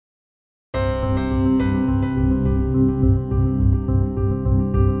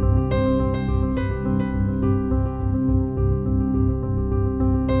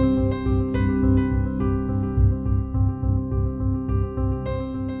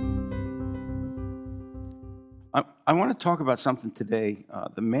I want to talk about something today,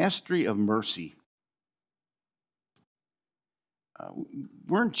 the mastery of mercy.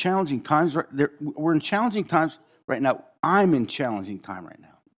 We're in challenging times. We're in challenging times right now. I'm in challenging time right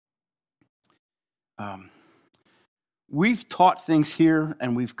now. We've taught things here,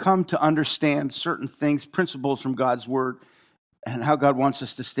 and we've come to understand certain things, principles from God's Word, and how God wants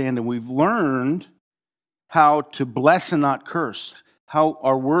us to stand. And we've learned how to bless and not curse, how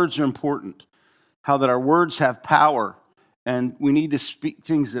our words are important, how that our words have power, and we need to speak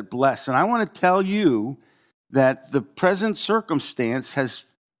things that bless. And I want to tell you that the present circumstance has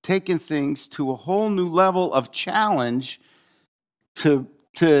taken things to a whole new level of challenge to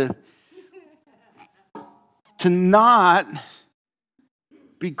not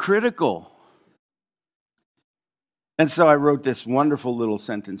be critical. And so I wrote this wonderful little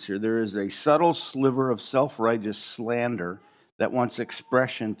sentence here. There is a subtle sliver of self-righteous slander that wants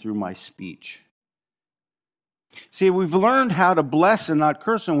expression through my speech. See, we've learned how to bless and not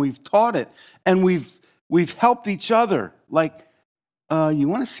curse, and we've taught it, and we've helped each other. Like, you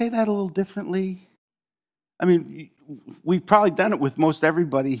want to say that a little differently? I mean, we've probably done it with most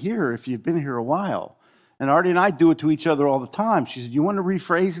everybody here if you've been here a while. And Artie and I do it to each other all the time. She said, "You want to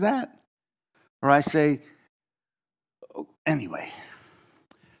rephrase that?" Or I say, oh, anyway.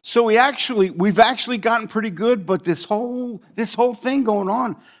 So we've actually gotten pretty good, but this whole thing going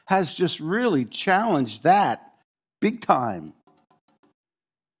on has just really challenged that big time.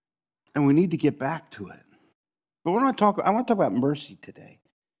 And we need to get back to it. But I want to talk about mercy today.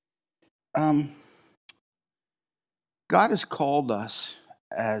 God has called us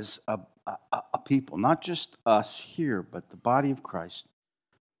as a people, not just us here, but the body of Christ.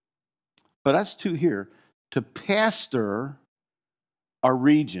 But us two here, to pastor our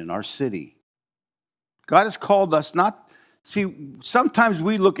region, our city. God has called us sometimes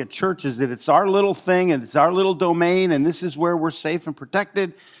we look at churches that it's our little thing and it's our little domain and this is where we're safe and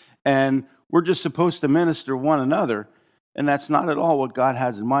protected and we're just supposed to minister one another. And that's not at all what God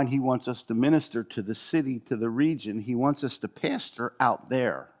has in mind. He wants us to minister to the city, to the region. He wants us to pastor out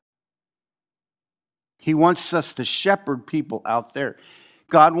there. He wants us to shepherd people out there.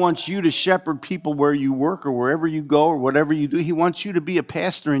 God wants you to shepherd people where you work or wherever you go or whatever you do. He wants you to be a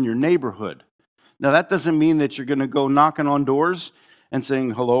pastor in your neighborhood. Now, that doesn't mean that you're going to go knocking on doors and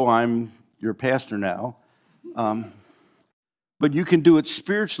saying, "Hello, I'm your pastor now." But you can do it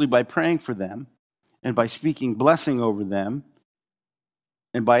spiritually by praying for them and by speaking blessing over them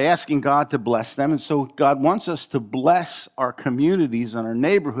and by asking God to bless them. And so God wants us to bless our communities and our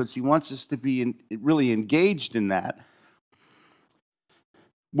neighborhoods. He wants us to be really engaged in that.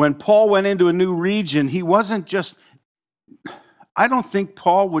 When Paul went into a new region, he wasn't just... I don't think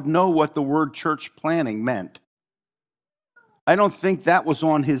Paul would know what the word church planting meant. I don't think that was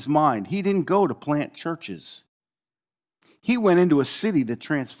on his mind. He didn't go to plant churches. He went into a city to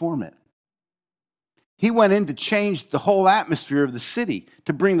transform it. He went in to change the whole atmosphere of the city,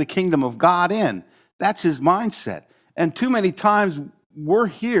 to bring the kingdom of God in. That's his mindset. And too many times we're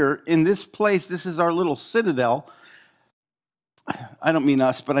here in this place. This is our little citadel. I don't mean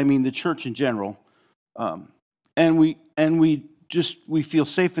us, but I mean the church in general. And we feel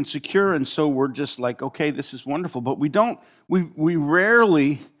safe and secure, and so we're just like, okay, this is wonderful. But we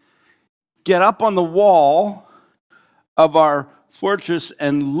rarely get up on the wall of our fortress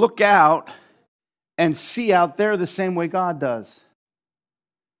and look out and see out there the same way God does.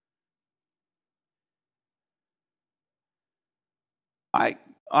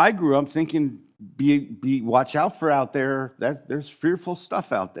 I grew up thinking, watch out for out there. There's fearful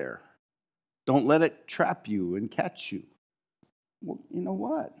stuff out there. Don't let it trap you and catch you. Well, you know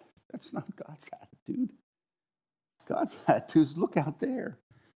what? That's not God's attitude. God's attitude is look out there.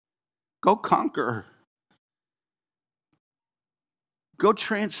 Go conquer. Go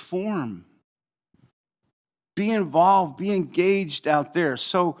transform. Be involved. Be engaged out there.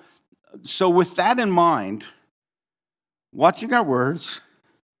 So with that in mind, watching our words,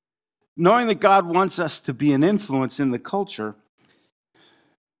 knowing that God wants us to be an influence in the culture,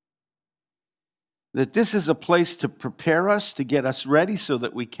 that this is a place to prepare us, to get us ready so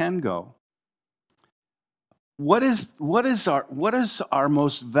that we can go. What is our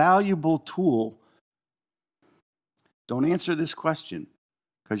most valuable tool? Don't answer this question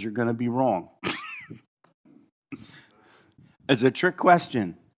because you're going to be wrong. It's a trick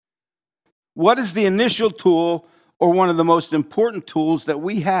question. What is the initial tool or one of the most important tools that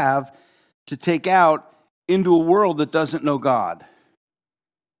we have to take out into a world that doesn't know God?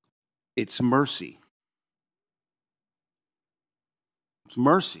 It's mercy. It's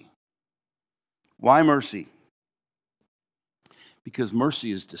mercy. Why mercy? Because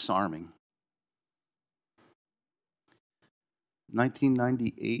mercy is disarming.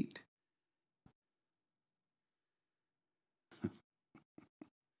 1998.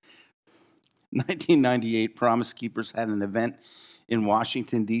 1998, Promise Keepers had an event in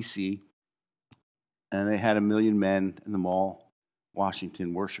Washington, D.C., and they had 1 million men in the mall,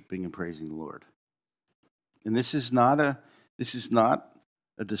 Washington, worshiping and praising the Lord. And this is not a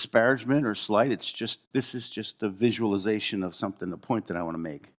disparagement or slight. This is just a visualization of something, a point that I want to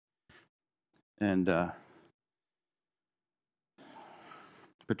make. And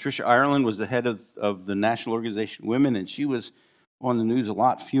Patricia Ireland was the head of the National Organization of Women, and she was on the news a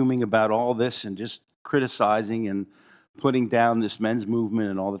lot, fuming about all this and just criticizing and putting down this men's movement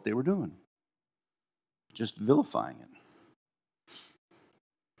and all that they were doing, just vilifying it.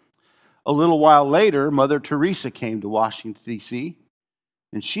 A little while later, Mother Teresa came to Washington, D.C.,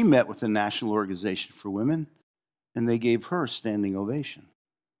 and she met with the National Organization for Women, and they gave her a standing ovation.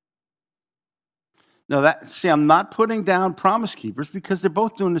 Now, I'm not putting down Promise Keepers because they're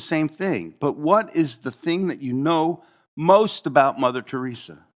both doing the same thing. But what is the thing that you know most about Mother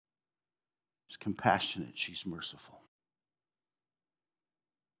Teresa? She's compassionate. She's merciful.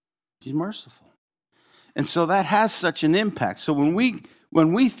 She's merciful. And so that has such an impact. So when we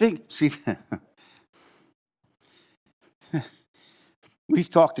think, see, we've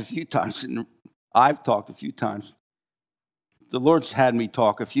talked a few times, and I've talked a few times. The Lord's had me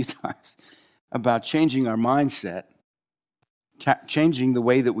talk a few times about changing our mindset, changing the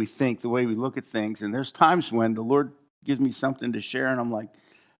way that we think, the way we look at things. And there's times when the Lord gives me something to share, and I'm like,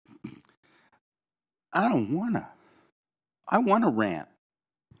 I don't want to. I want to rant.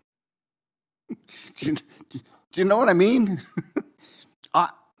 Do you know what I mean?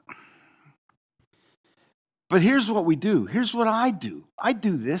 But here's what we do. Here's what I do. I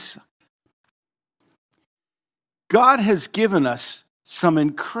do this. God has given us some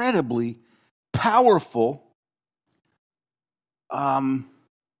incredibly powerful,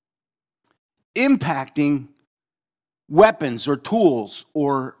 impacting weapons or tools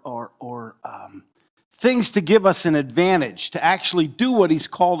or things to give us an advantage to actually do what He's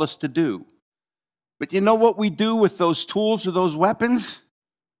called us to do. But you know what we do with those tools or those weapons?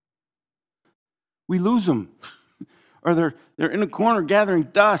 We lose them. Or they're in a corner gathering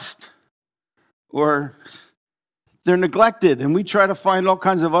dust. Or they're neglected, and we try to find all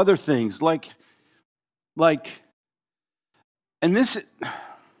kinds of other things like, and this,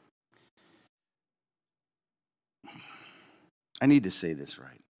 I need to say this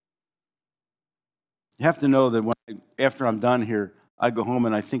right. You have to know that after I'm done here, I go home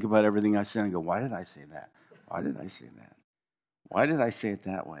and I think about everything I said and go, why did I say that? Why did I say that? Why did I say it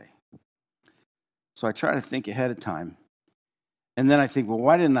that way? So I try to think ahead of time. And then I think, well,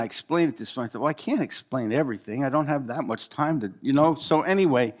 why didn't I explain it this way? I thought, well, I can't explain everything. I don't have that much time to, So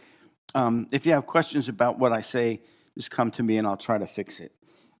anyway, if you have questions about what I say, just come to me and I'll try to fix it.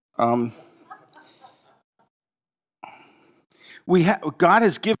 God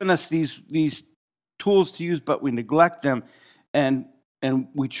has given us these tools to use, but we neglect them, and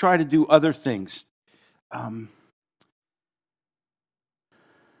we try to do other things. And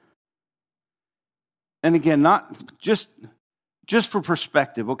again, not just for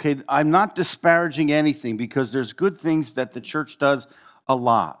perspective, okay? I'm not disparaging anything because there's good things that the church does a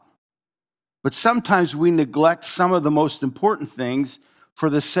lot. But sometimes we neglect some of the most important things for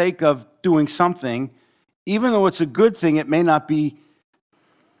the sake of doing something. Even though it's a good thing, it may not be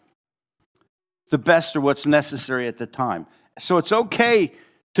the best or what's necessary at the time. So it's okay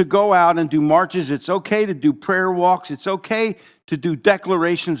to go out and do marches. It's okay to do prayer walks. It's okay to do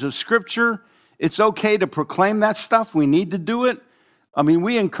declarations of Scripture. It's okay to proclaim that stuff. We need to do it. I mean,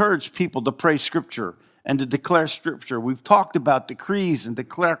 we encourage people to pray Scripture and to declare Scripture. We've talked about decrees and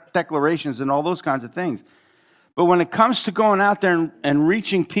declarations and all those kinds of things. But when it comes to going out there and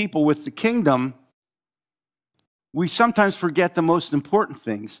reaching people with the kingdom, we sometimes forget the most important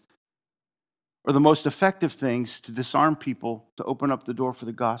things or the most effective things to disarm people, to open up the door for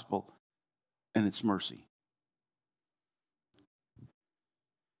the gospel, and it's mercy.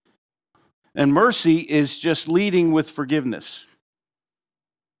 And mercy is just leading with forgiveness.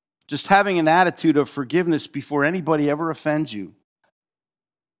 Just having an attitude of forgiveness before anybody ever offends you.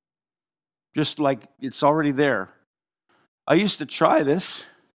 Just like it's already there. I used to try this.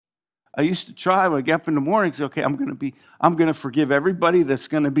 When I get up in the morning, say, okay, I'm going to forgive everybody that's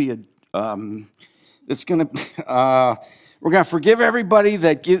going to be we're going to forgive everybody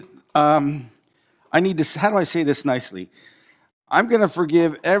that how do I say this nicely? I'm going to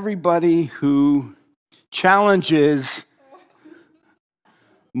forgive everybody who challenges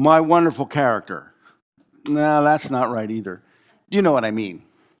my wonderful character. No, that's not right either. You know what I mean.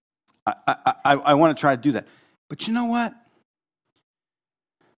 I want to try to do that. But you know what?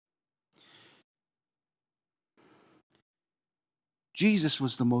 Jesus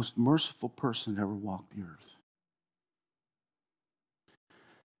was the most merciful person that ever walked the earth.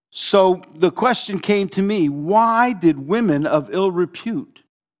 So the question came to me, why did women of ill repute,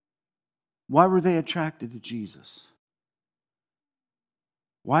 why were they attracted to Jesus?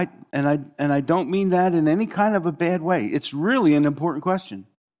 Why? And I don't mean that in any kind of a bad way. It's really an important question.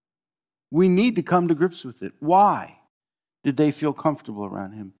 We need to come to grips with it. Why did they feel comfortable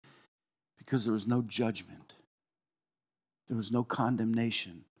around him? Because there was no judgment. There was no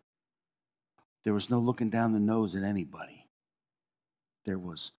condemnation. There was no looking down the nose at anybody. There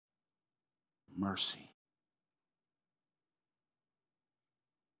was mercy.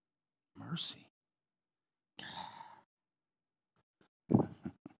 Mercy.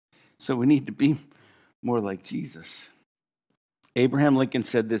 So we need to be more like Jesus. Abraham Lincoln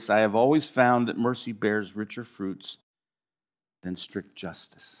said this, I have always found that mercy bears richer fruits than strict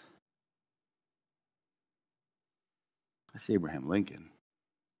justice. That's Abraham Lincoln.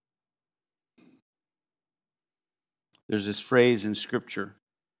 There's this phrase in Scripture,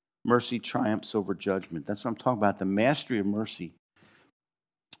 mercy triumphs over judgment. That's what I'm talking about, the mastery of mercy.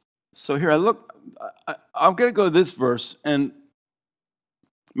 So here I'm going to go to this verse, and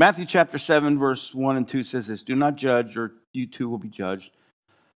Matthew chapter 7, verse 1 and 2 says this, do not judge, or you too will be judged.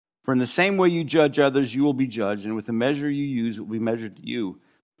 For in the same way you judge others, you will be judged, and with the measure you use, it will be measured to you.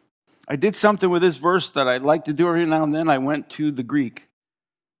 I did something with this verse that I'd like to do every now and then. I went to the Greek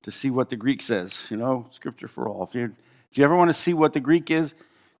to see what the Greek says. You know, Scripture for all. If you ever want to see what the Greek is,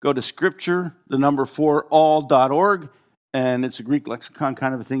 go to Scripture, the number 4all.org, and it's a Greek lexicon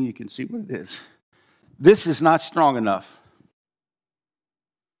kind of a thing. You can see what it is. This is not strong enough.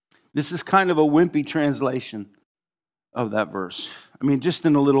 This is kind of a wimpy translation of that verse. I mean, just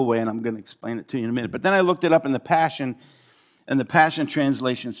in a little way, and I'm going to explain it to you in a minute. But then I looked it up in the Passion, and the Passion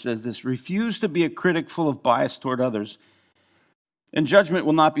translation says this, refuse to be a critic full of bias toward others, and judgment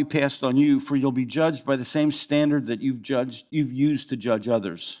will not be passed on you, for you'll be judged by the same standard that you've used to judge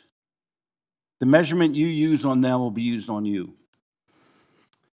others. The measurement you use on them will be used on you.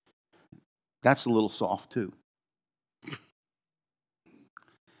 That's a little soft, too.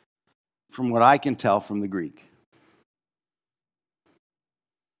 From what I can tell from the Greek.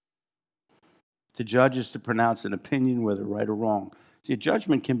 To judge is to pronounce an opinion, whether right or wrong. See, a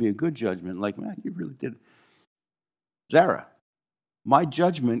judgment can be a good judgment, like, man, you really did. Zara, my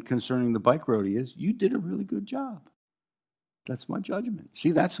judgment concerning the bike rodeo is you did a really good job. That's my judgment.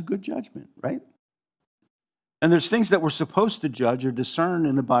 See, that's a good judgment, right? And there's things that we're supposed to judge or discern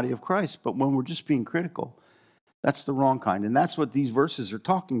in the body of Christ, but when we're just being critical, that's the wrong kind. And that's what these verses are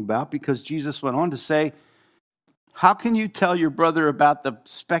talking about, because Jesus went on to say, how can you tell your brother about the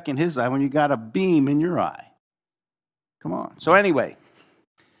speck in his eye when you got a beam in your eye? Come on. So anyway,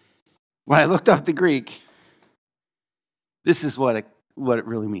 when I looked up the Greek, this is what it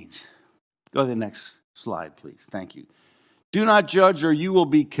really means. Go to the next slide, please. Thank you. Do not judge, or you will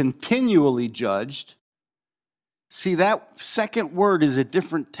be continually judged. See, that second word is a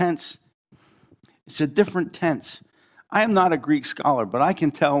different tense. It's a different tense. I am not a Greek scholar, but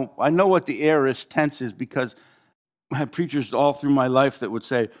I know what the aorist tense is, because I had preachers all through my life that would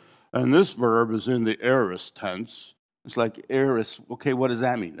say, and this verb is in the aorist tense. It's like aorist. Okay, what does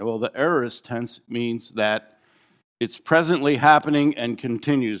that mean? Well, the aorist tense means that it's presently happening and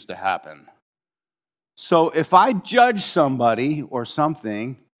continues to happen. So if I judge somebody or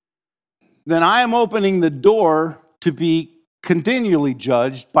something, then I am opening the door to be continually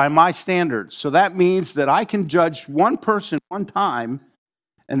judged by my standards. So that means that I can judge one person one time,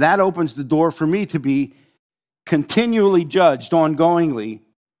 and that opens the door for me to be continually judged ongoingly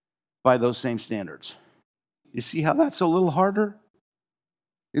by those same standards. You see how that's a little harder?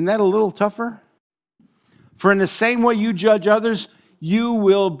 Isn't that a little tougher? For in the same way you judge others, you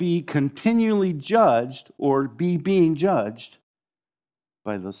will be continually judged, or be being judged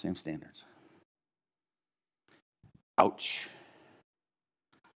by those same standards. Ouch.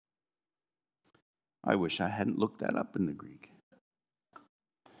 I wish I hadn't looked that up in the Greek.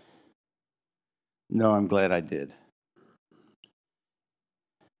 No, I'm glad I did.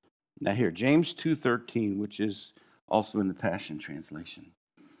 Now here, James 2:13, which is also in the Passion Translation.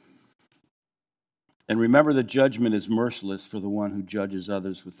 And remember that judgment is merciless for the one who judges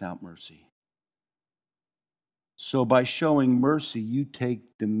others without mercy. So by showing mercy, you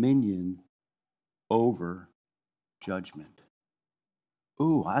take dominion over judgment.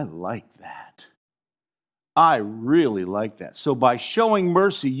 Ooh, I like that. I really like that. So by showing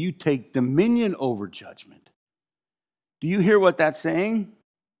mercy, you take dominion over judgment. Do you hear what that's saying?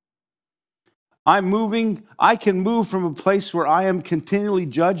 I can move from a place where I am continually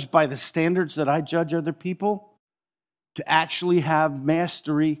judged by the standards that I judge other people, to actually have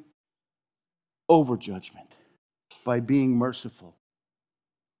mastery over judgment by being merciful.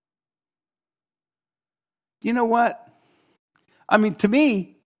 You know what? I mean, to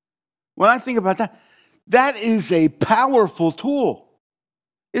me, when I think about that, that is a powerful tool,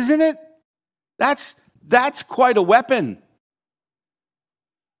 isn't it? That's quite a weapon.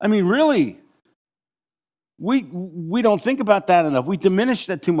 I mean, really, we don't think about that enough. We diminish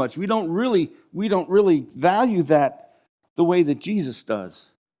that too much. We don't really value that the way that Jesus does.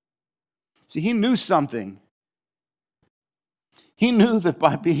 See, he knew something. He knew that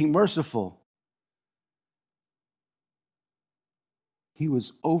by being merciful, he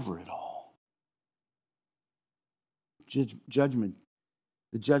was over it all. Judgment,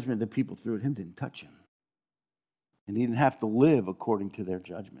 the judgment that people threw at him didn't touch him. And he didn't have to live according to their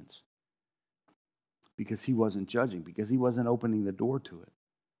judgments. Because he wasn't judging, because he wasn't opening the door to it.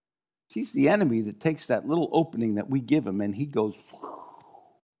 He's the enemy that takes that little opening that we give him and he goes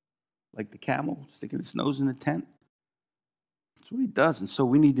like the camel sticking his nose in the tent. That's what he does. And so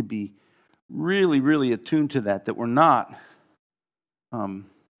we need to be really, really attuned to that we're not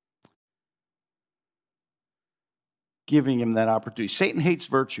giving him that opportunity. Satan hates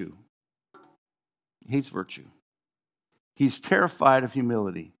virtue. He hates virtue. He's terrified of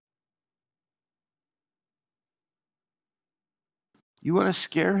humility. You want to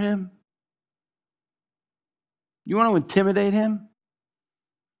scare him? You want to intimidate him?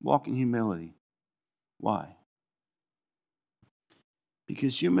 Walk in humility. Why?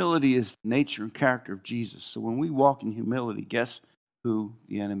 Because humility is the nature and character of Jesus. So when we walk in humility, guess who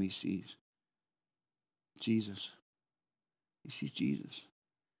the enemy sees? Jesus. He sees Jesus.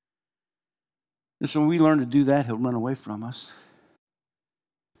 And so when we learn to do that, he'll run away from us.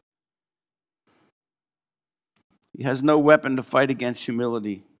 He has no weapon to fight against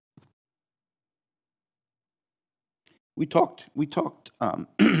humility. We talked a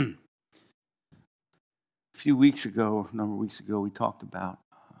few weeks ago, a number of weeks ago, we talked about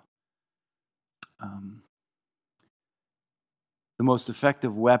the most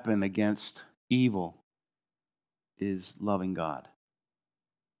effective weapon against evil is loving God.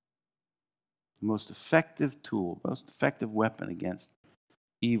 The most effective tool, most effective weapon against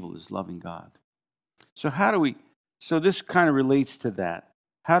evil is loving God. So this kind of relates to that.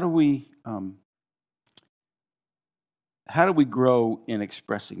 How do we grow in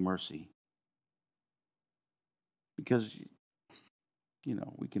expressing mercy? Because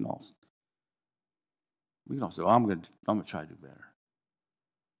we can all say, I'm going to try to do better.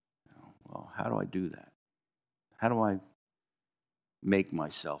 Well, how do I do that? How do I make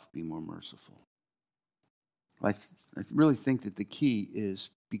myself be more merciful? I really think that the key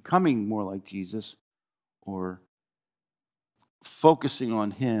is becoming more like Jesus or focusing on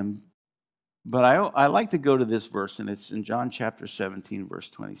him. But I like to go to this verse, and it's in John chapter 17,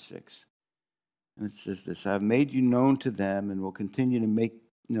 verse 26. And it says this: I have made you known to them and will continue to make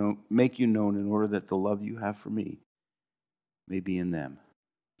you known in order that the love you have for me may be in them.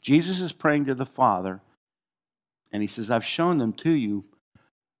 Jesus is praying to the Father, and he says, I've shown them to you,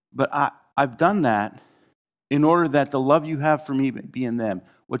 but I've done that in order that the love you have for me may be in them.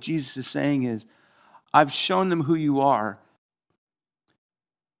 What Jesus is saying is, I've shown them who you are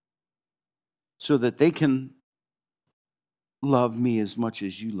so that they can love me as much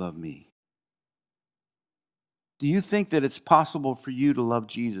as you love me. Do you think that it's possible for you to love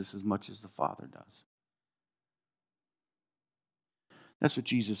Jesus as much as the Father does? That's what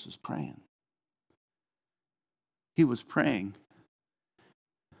Jesus was praying. He was praying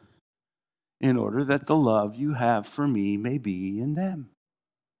in order that the love you have for me may be in them.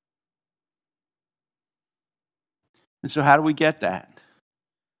 And so how do we get that?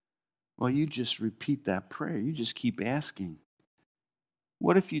 Well, you just repeat that prayer. You just keep asking.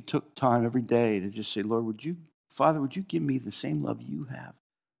 What if you took time every day to just say, Lord, Father, would you give me the same love you have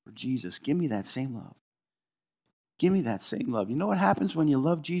for Jesus? Give me that same love. Give me that same love. You know what happens when you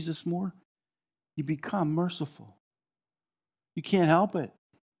love Jesus more? You become merciful. You can't help it.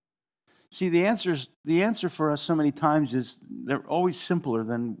 See, the answer for us so many times is they're always simpler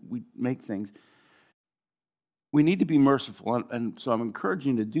than we make things. We need to be merciful, and so I'm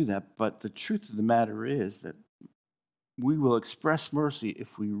encouraging you to do that, but the truth of the matter is that we will express mercy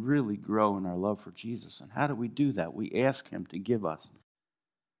if we really grow in our love for Jesus. And how do we do that? We ask him to give us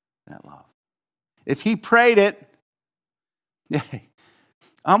that love. If he prayed it,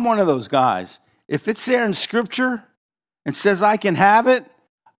 I'm one of those guys. If it's there in Scripture and says I can have it,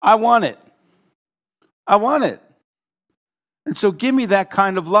 I want it. I want it. And so give me that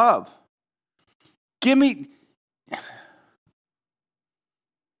kind of love. Give me...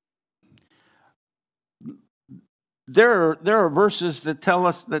 There are verses that tell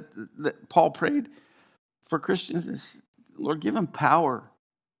us that Paul prayed for Christians. Lord, give them power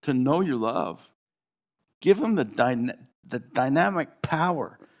to know your love. Give them the dynamic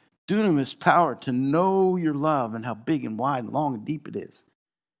power, dunamis power to know your love and how big and wide and long and deep it is.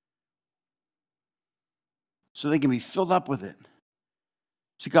 So they can be filled up with it.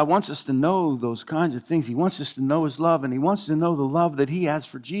 See, God wants us to know those kinds of things. He wants us to know his love, and he wants to know the love that he has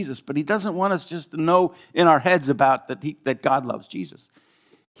for Jesus. But he doesn't want us just to know in our heads about that God loves Jesus.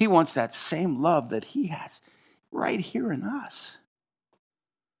 He wants that same love that he has right here in us.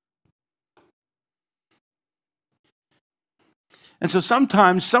 And so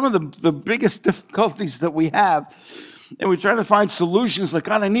sometimes some of the biggest difficulties that we have, and we try to find solutions like,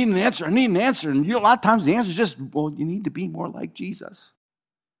 God, I need an answer. And a lot of times the answer is just, well, you need to be more like Jesus.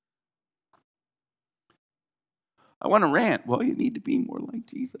 I want to rant. Well, you need to be more like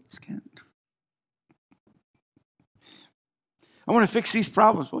Jesus, Ken. I want to fix these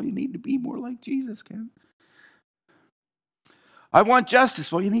problems. Well, you need to be more like Jesus, Ken. I want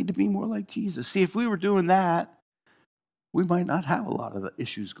justice. Well, you need to be more like Jesus. See, if we were doing that, we might not have a lot of the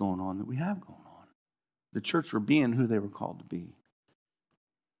issues going on that we have going on. The church were being who they were called to be.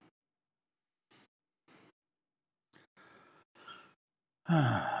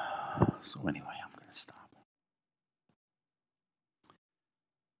 So anyway, I'm going to stop.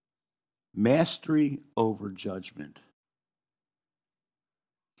 Mastery over judgment.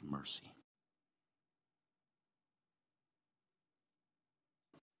 Mercy.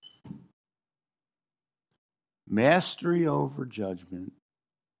 Mastery over judgment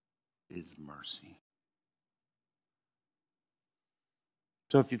is mercy.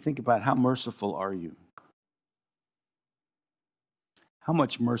 So if you think about how merciful are you? How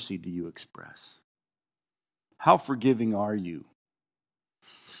much mercy do you express? How forgiving are you?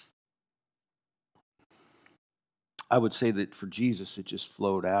 I would say that for Jesus, it just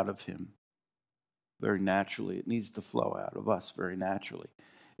flowed out of him very naturally. It needs to flow out of us very naturally.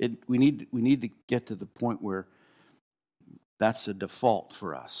 We need to get to the point where that's a default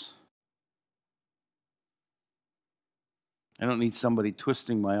for us. I don't need somebody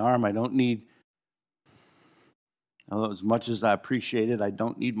twisting my arm. I don't need, although as much as I appreciate it, I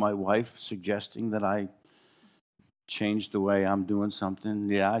don't need my wife suggesting that I change the way I'm doing something.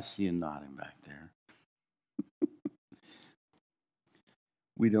 Yeah, I see you nodding back there.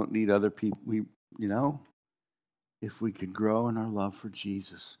 We don't need other people. If we could grow in our love for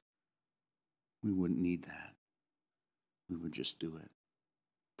Jesus, we wouldn't need that. We would just do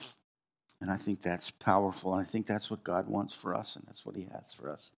it. And I think that's powerful. And I think that's what God wants for us, and that's what he has for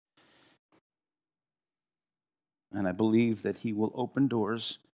us. And I believe that he will open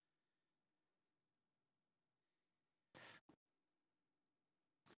doors.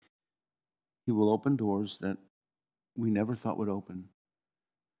 He will open doors that we never thought would open.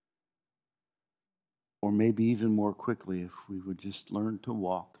 Or maybe even more quickly if we would just learn to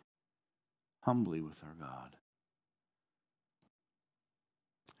walk humbly with our God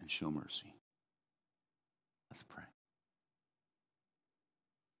and show mercy. Let's pray.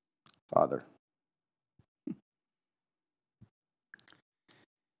 Father,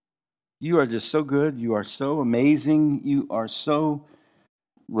 you are just so good. You are so amazing. You are so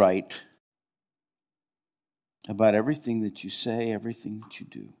right about everything that you say, everything that you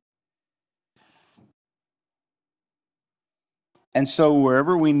do. And so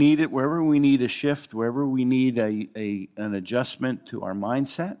wherever we need it, wherever we need a shift, wherever we need an adjustment to our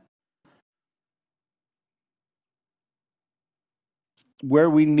mindset, where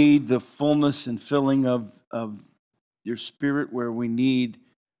we need the fullness and filling of your Spirit, where we need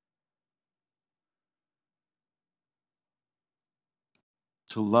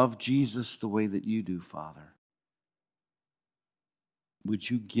to love Jesus the way that you do, Father, would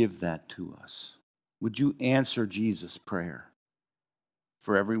you give that to us? Would you answer Jesus' prayer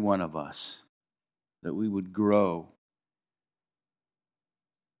for every one of us, that we would grow,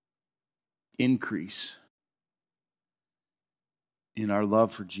 increase in our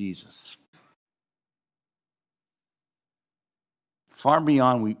love for Jesus, far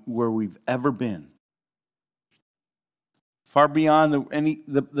beyond where we've ever been, far beyond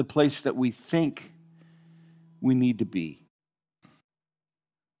the place that we think we need to be,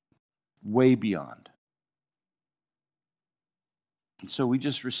 way beyond. And so we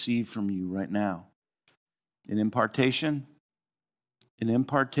just receive from you right now an impartation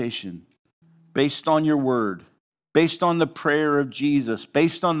based on your word, based on the prayer of Jesus,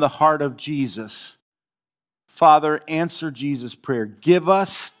 based on the heart of Jesus. Father, answer Jesus' prayer. Give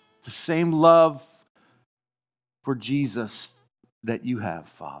us the same love for Jesus that you have,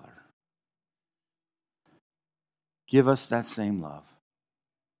 Father. Give us that same love.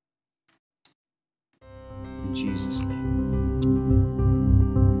 In Jesus' name.